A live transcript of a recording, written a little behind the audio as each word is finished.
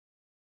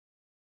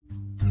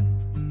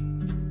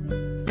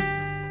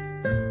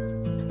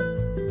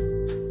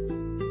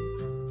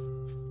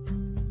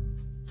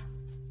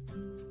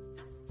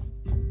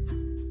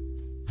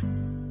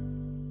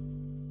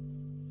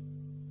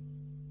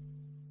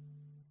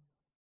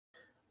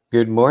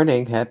Good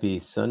morning.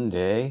 Happy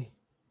Sunday.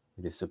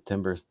 It is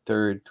September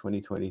 3rd,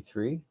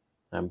 2023.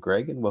 I'm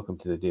Greg, and welcome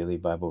to the Daily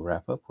Bible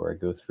Wrap-Up, where I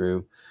go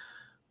through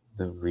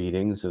the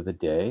readings of the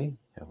day,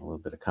 have a little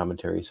bit of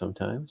commentary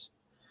sometimes.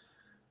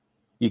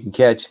 You can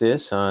catch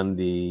this on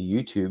the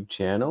YouTube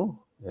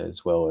channel,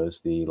 as well as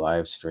the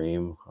live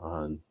stream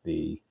on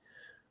the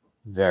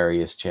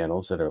various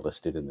channels that are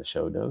listed in the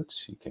show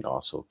notes. You can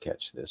also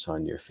catch this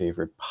on your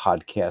favorite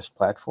podcast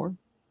platform,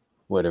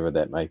 whatever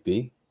that might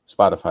be.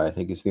 Spotify, I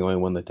think, is the only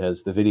one that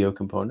has the video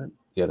component.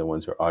 The other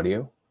ones are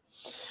audio.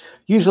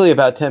 Usually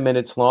about 10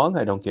 minutes long.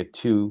 I don't get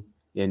too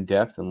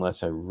in-depth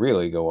unless I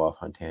really go off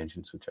on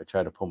tangents, which I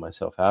try to pull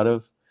myself out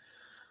of.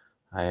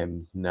 I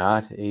am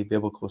not a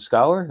biblical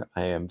scholar.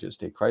 I am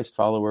just a Christ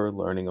follower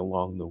learning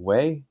along the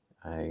way.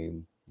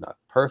 I'm not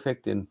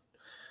perfect in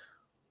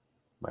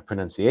my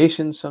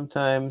pronunciation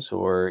sometimes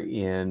or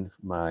in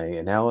my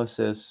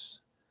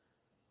analysis,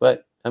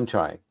 but I'm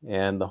trying.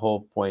 And the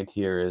whole point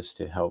here is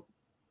to help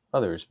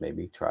others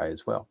maybe try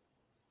as well.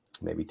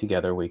 Maybe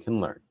together we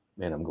can learn.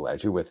 And I'm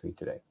glad you're with me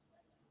today.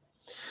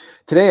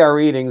 Today our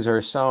readings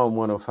are Psalm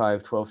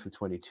 105, 12 through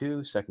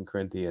 22, 2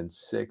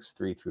 Corinthians 6,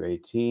 3 through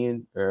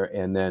 18,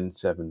 and then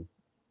 7,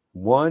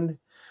 1,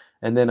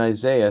 and then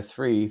Isaiah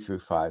 3 through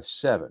 5,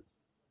 7.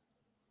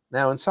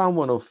 Now in Psalm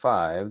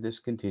 105, this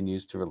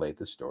continues to relate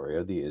the story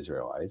of the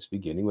Israelites,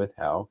 beginning with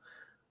how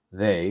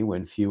they,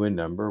 when few in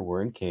number,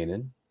 were in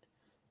Canaan,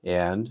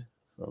 and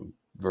from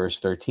verse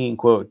 13,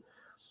 quote,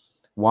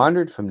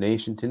 wandered from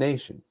nation to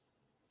nation.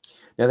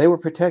 Now they were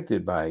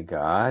protected by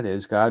God,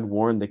 as God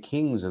warned the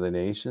kings of the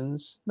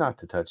nations not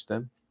to touch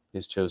them,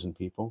 his chosen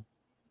people.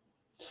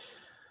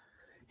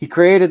 He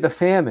created the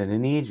famine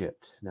in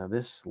Egypt. Now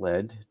this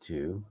led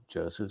to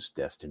Joseph's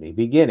destiny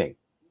beginning.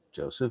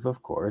 Joseph,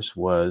 of course,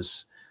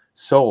 was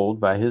sold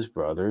by his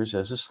brothers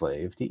as a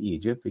slave to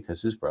Egypt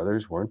because his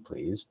brothers weren't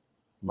pleased,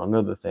 among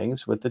other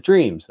things, with the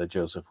dreams that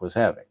Joseph was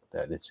having.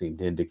 That it seemed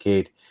to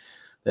indicate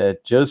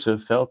that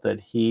Joseph felt that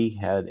he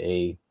had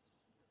a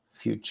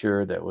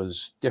future that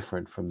was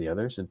different from the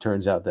others, and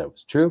turns out that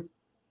was true.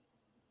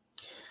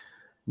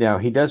 Now,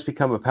 he does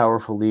become a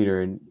powerful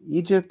leader in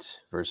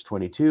Egypt. Verse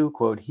 22,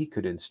 quote, he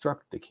could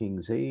instruct the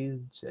king's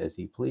aides as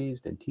he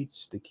pleased and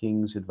teach the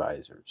king's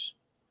advisors.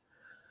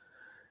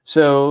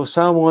 So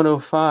Psalm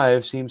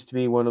 105 seems to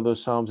be one of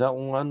those psalms,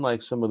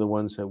 unlike some of the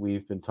ones that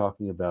we've been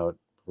talking about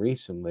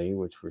recently,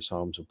 which were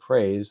psalms of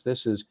praise.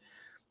 This is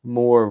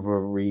more of a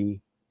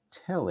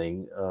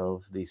retelling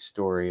of the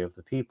story of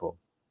the people.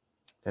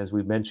 As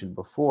we mentioned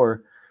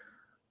before,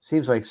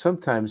 seems like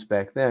sometimes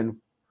back then,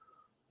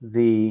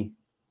 the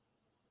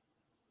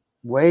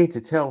way to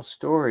tell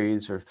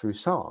stories are through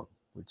song,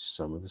 which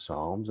some of the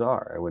psalms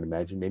are. I would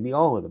imagine maybe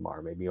all of them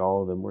are. Maybe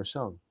all of them were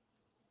sung.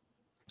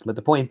 But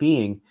the point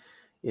being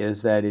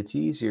is that it's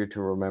easier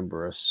to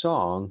remember a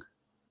song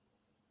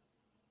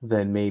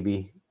than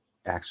maybe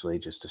actually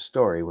just a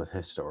story with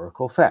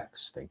historical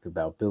facts. Think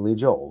about Billy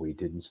Joel, We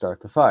Didn't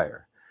Start the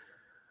Fire.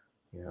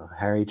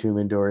 Harry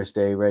Truman, Doris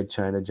Day, Red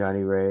China,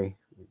 Johnny Ray,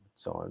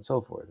 so on and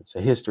so forth. It's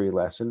a history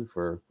lesson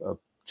for a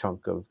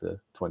chunk of the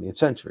 20th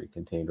century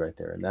contained right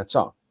there in that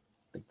song.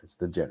 I think that's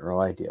the general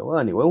idea. Well,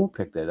 anyway, we'll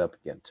pick that up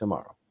again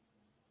tomorrow.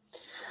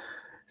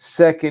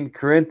 2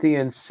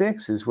 Corinthians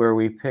 6 is where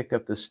we pick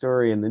up the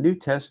story in the New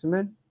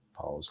Testament,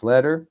 Paul's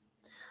letter.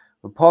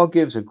 When Paul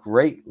gives a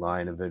great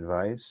line of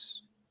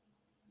advice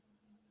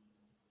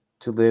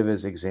to live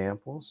as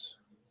examples.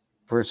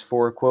 Verse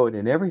 4, quote,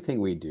 in everything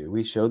we do,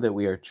 we show that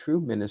we are true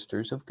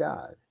ministers of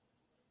God.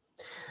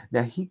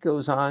 Now, he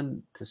goes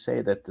on to say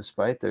that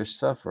despite their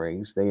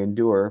sufferings, they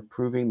endure,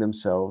 proving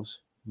themselves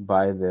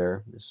by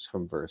their, this is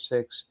from verse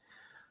 6,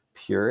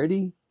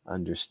 purity,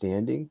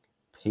 understanding,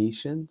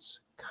 patience,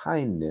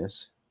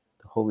 kindness,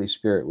 the Holy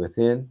Spirit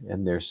within,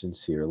 and their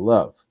sincere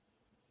love.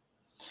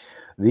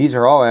 These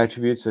are all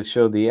attributes that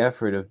show the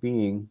effort of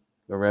being,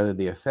 or rather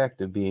the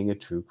effect of being a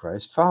true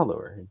Christ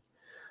follower. I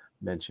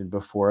mentioned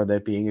before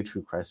that being a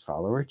true Christ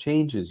follower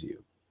changes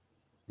you.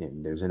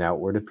 And there's an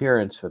outward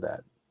appearance for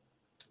that.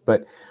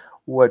 But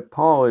what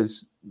Paul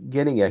is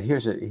getting at,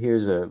 here's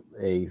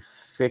a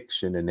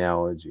fiction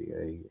analogy.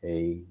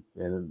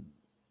 And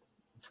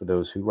for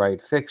those who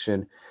write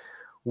fiction,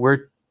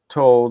 we're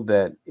told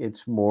that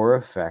it's more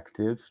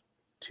effective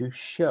to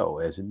show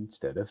as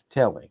instead of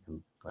telling.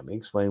 Let me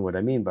explain what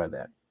I mean by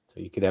that. So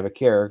you could have a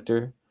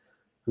character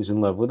who's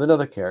in love with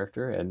another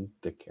character, and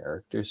the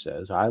character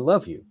says, I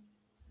love you.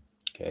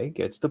 Okay,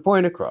 gets the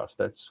point across.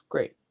 That's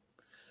great.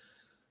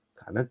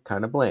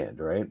 Kind of bland,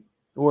 right?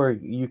 Or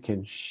you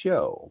can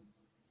show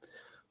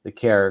the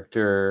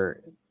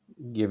character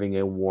giving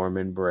a warm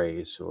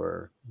embrace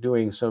or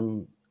doing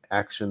some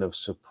action of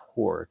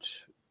support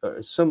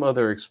or some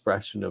other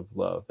expression of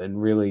love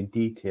and really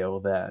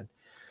detail that.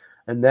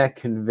 And that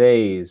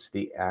conveys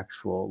the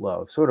actual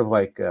love. Sort of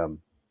like, who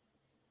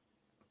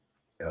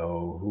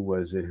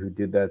was it who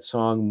did that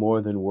song,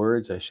 More Than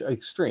Words?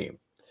 Extreme.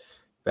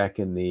 Back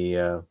in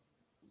the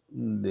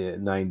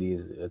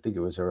 90s, I think it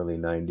was early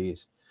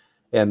 90s.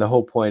 And the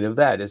whole point of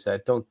that is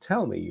that don't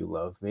tell me you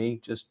love me,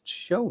 just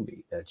show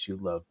me that you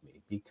love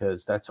me,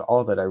 because that's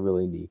all that I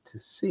really need to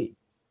see.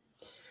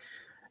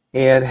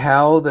 And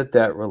how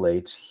that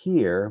relates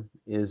here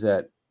is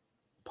that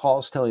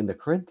Paul's telling the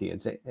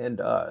Corinthians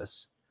and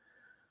us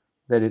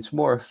that it's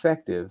more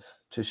effective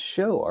to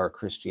show our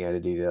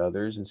Christianity to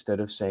others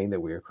instead of saying that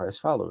we are Christ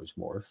followers,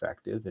 more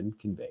effective in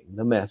conveying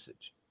the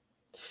message.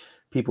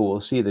 People will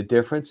see the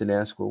difference and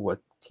ask, well,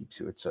 what keeps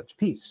you at such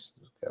peace?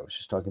 I was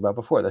just talking about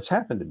before. That's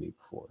happened to me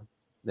before.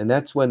 And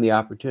that's when the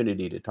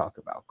opportunity to talk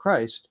about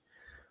Christ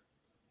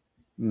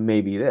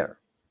may be there.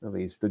 At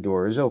least the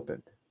door is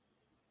opened.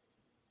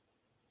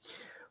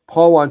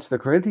 Paul wants the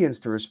Corinthians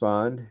to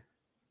respond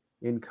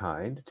in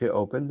kind, to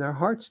open their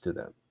hearts to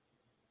them.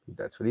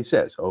 That's what he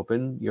says.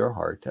 Open your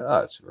heart to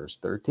us, verse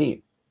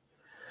 13.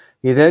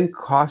 He then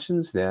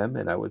cautions them,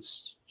 and I would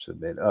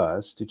submit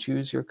us, to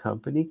choose your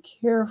company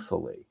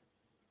carefully.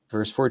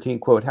 Verse 14,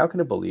 quote, how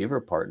can a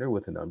believer partner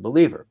with an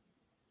unbeliever?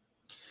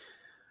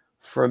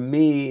 For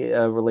me,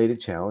 a related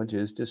challenge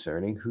is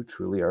discerning who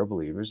truly are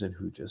believers and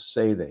who just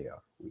say they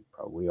are. We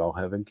probably all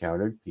have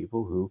encountered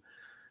people who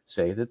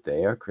say that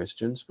they are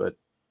Christians, but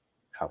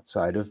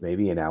outside of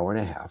maybe an hour and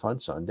a half on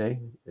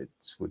Sunday, it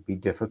would be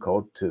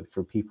difficult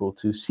for people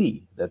to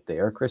see that they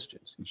are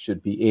Christians. You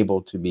should be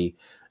able to be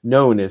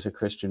known as a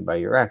Christian by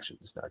your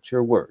actions, not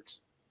your words.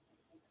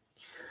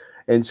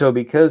 And so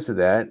because of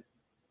that,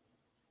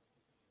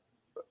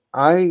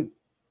 I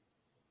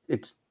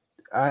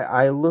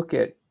look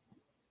at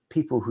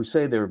people who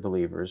say they're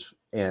believers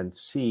and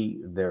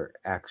see their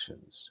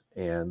actions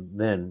and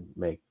then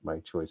make my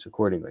choice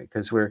accordingly,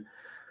 because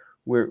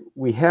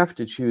we have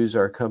to choose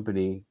our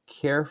company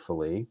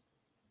carefully.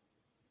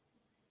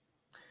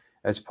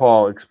 As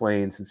Paul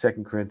explains in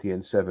 2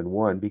 Corinthians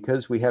 7:1,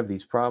 because we have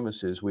these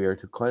promises, we are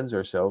to cleanse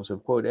ourselves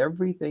of, quote,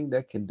 everything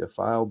that can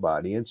defile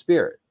body and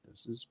spirit.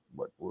 This is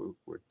what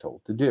we're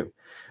told to do.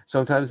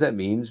 Sometimes that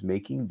means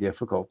making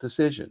difficult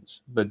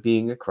decisions, but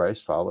being a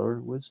Christ follower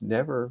was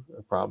never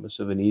a promise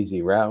of an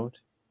easy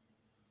route.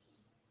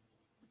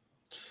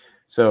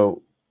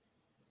 So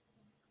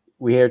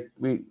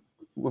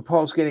what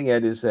Paul's getting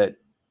at is that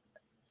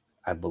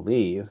I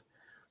believe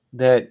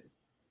that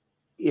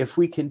if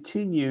we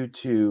continue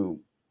to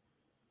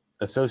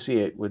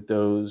associate with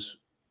those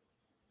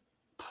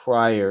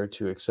prior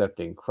to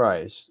accepting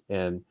Christ,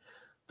 and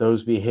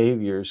those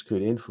behaviors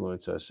could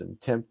influence us and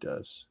tempt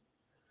us,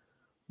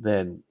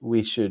 then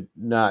we should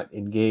not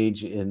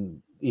engage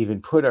in,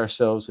 even put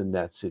ourselves in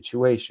that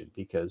situation,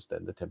 because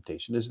then the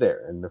temptation is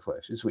there and the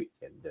flesh is weak.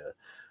 And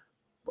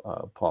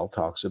Paul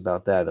talks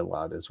about that a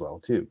lot as well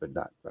too, but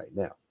not right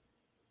now.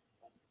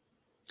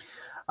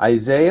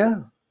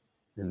 Isaiah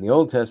in the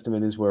Old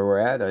Testament is where we're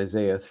at.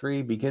 Isaiah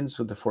 3 begins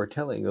with the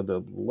foretelling of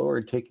the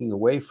Lord taking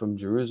away from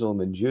Jerusalem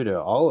and Judah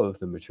all of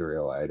the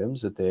material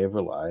items that they have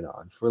relied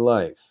on for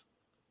life.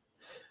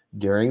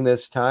 During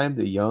this time,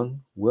 the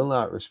young will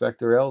not respect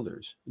their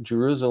elders.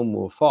 Jerusalem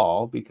will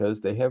fall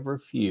because they have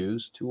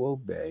refused to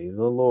obey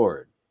the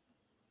Lord.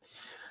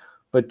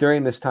 But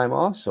during this time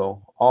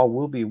also, all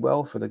will be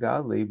well for the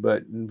godly.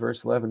 But in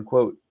verse 11,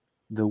 quote,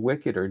 the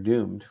wicked are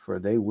doomed, for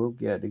they will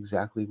get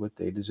exactly what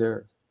they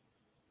deserve.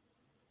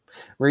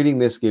 Reading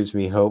this gives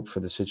me hope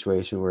for the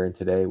situation we're in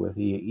today with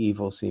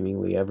evil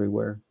seemingly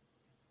everywhere.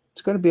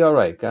 It's going to be all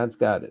right. God's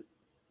got it.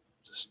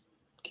 Just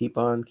keep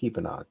on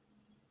keeping on.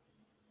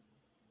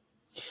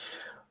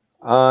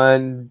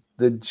 On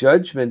the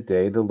judgment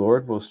day, the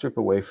Lord will strip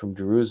away from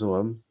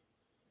Jerusalem,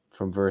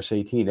 from verse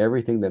 18,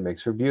 everything that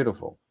makes her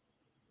beautiful.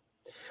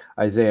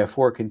 Isaiah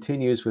 4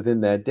 continues, within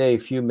that day,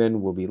 few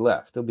men will be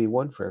left. There'll be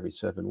one for every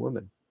 7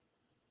 women.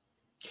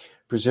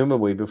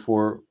 Presumably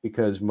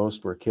because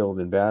most were killed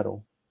in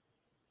battle.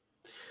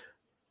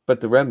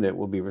 But the remnant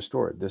will be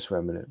restored, this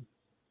remnant.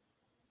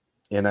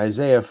 And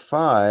Isaiah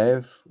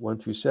 5,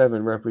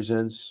 1-7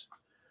 represents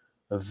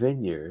a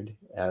vineyard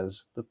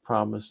as the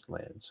promised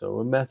land. So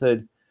a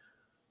method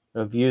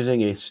of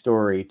using a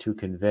story to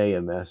convey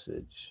a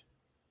message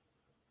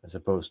as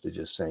opposed to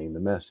just saying the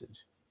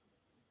message.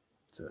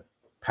 It's a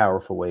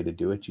powerful way to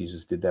do it.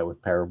 Jesus did that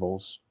with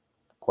parables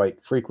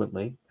quite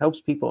frequently.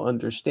 Helps people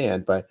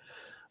understand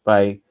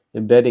by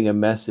embedding a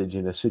message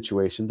in a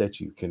situation that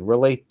you can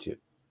relate to.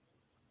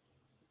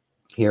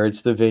 Here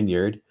it's the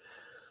vineyard,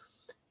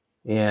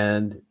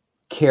 and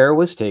care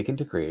was taken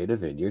to create a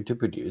vineyard to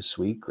produce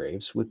sweet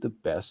grapes with the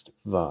best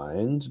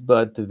vines,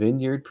 but the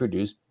vineyard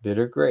produced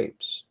bitter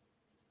grapes.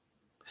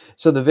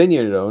 So the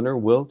vineyard owner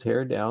will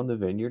tear down the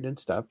vineyard and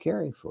stop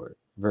caring for it.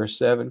 Verse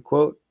 7,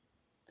 quote,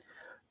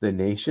 the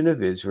nation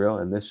of Israel,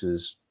 and this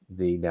is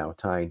the now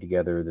tying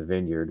together the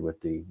vineyard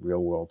with the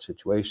real world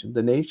situation.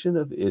 The nation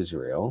of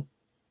Israel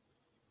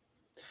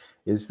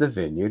is the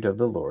vineyard of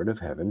the Lord of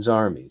heaven's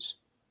armies.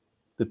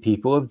 The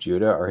people of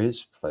Judah are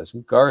his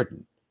pleasant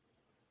garden.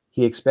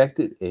 He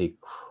expected a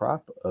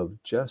crop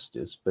of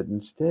justice, but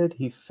instead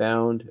he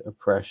found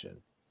oppression.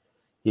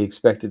 He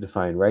expected to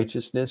find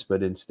righteousness,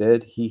 but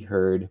instead he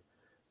heard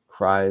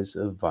cries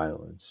of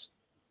violence.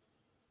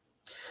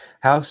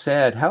 How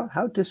sad,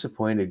 how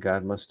disappointed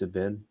God must have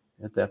been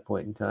at that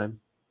point in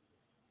time.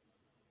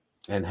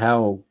 and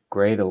how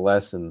great a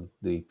lesson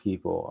the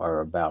people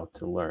are about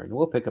to learn.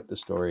 We'll pick up the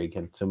story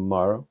again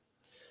tomorrow.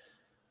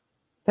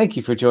 Thank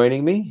you for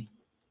joining me.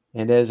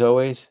 And as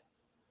always,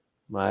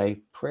 my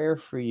prayer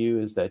for you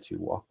is that you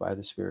walk by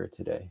the Spirit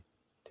today.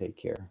 Take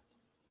care.